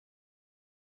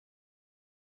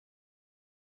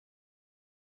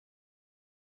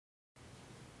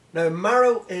Now,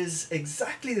 marrow is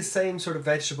exactly the same sort of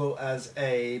vegetable as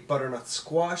a butternut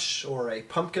squash or a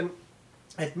pumpkin.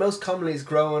 It most commonly is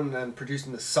grown and produced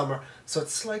in the summer, so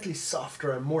it's slightly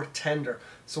softer and more tender.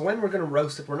 So when we're going to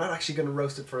roast it, we're not actually going to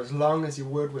roast it for as long as you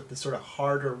would with the sort of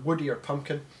harder, woodier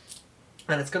pumpkin.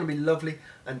 And it's going to be lovely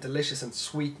and delicious and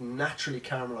sweet and naturally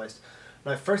caramelized.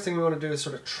 Now, first thing we want to do is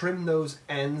sort of trim those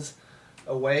ends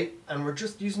away, and we're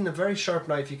just using a very sharp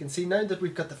knife. You can see now that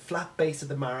we've got the flat base of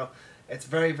the marrow, it's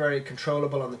very, very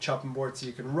controllable on the chopping board, so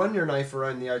you can run your knife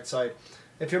around the outside.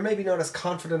 If you're maybe not as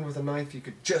confident with a knife, you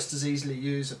could just as easily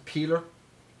use a peeler.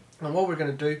 And what we're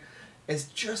going to do is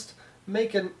just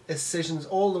making incisions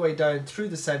all the way down through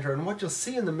the center, and what you'll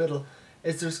see in the middle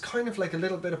is there's kind of like a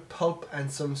little bit of pulp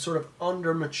and some sort of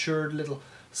under-matured little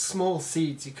small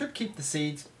seeds. You could keep the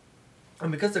seeds,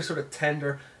 and because they're sort of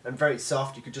tender and very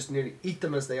soft, you could just nearly eat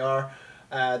them as they are.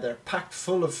 They're packed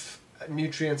full of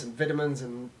nutrients and vitamins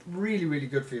and really, really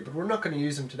good for you, but we're not going to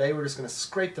use them today. We're just going to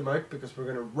scrape them out because we're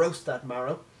going to roast that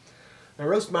marrow. Now,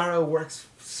 roast marrow works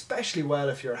especially well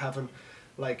if you're having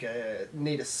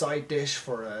need a side dish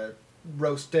for a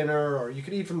roast dinner, or you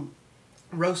could even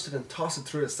roast it and toss it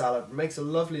through a salad. It makes a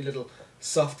lovely little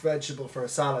soft vegetable for a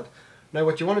salad. Now,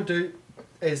 what you want to do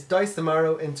is dice the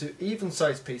marrow into even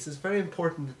sized pieces. Very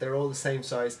important that they're all the same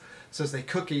size so as they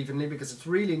cook evenly, because it's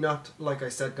really not, like I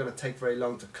said, going to take very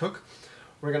long to cook.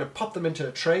 We're going to pop them into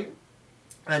a tray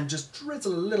and just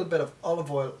drizzle a little bit of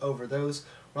olive oil over those.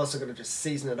 We're also going to just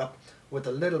season it up with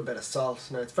a little bit of salt.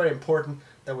 Now, it's very important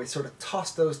that we sort of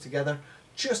toss those together,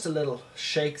 just a little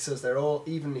shake so as they're all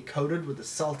evenly coated with the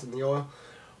salt and the oil.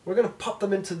 We're going to pop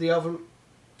them into the oven.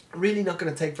 Really not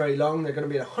going to take very long. They're going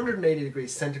to be at 180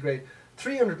 degrees centigrade,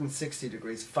 360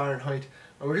 degrees Fahrenheit,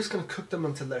 and we're just going to cook them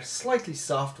until they're slightly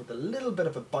soft with a little bit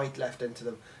of a bite left into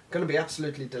them. Going to be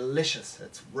absolutely delicious.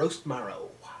 It's roast marrow.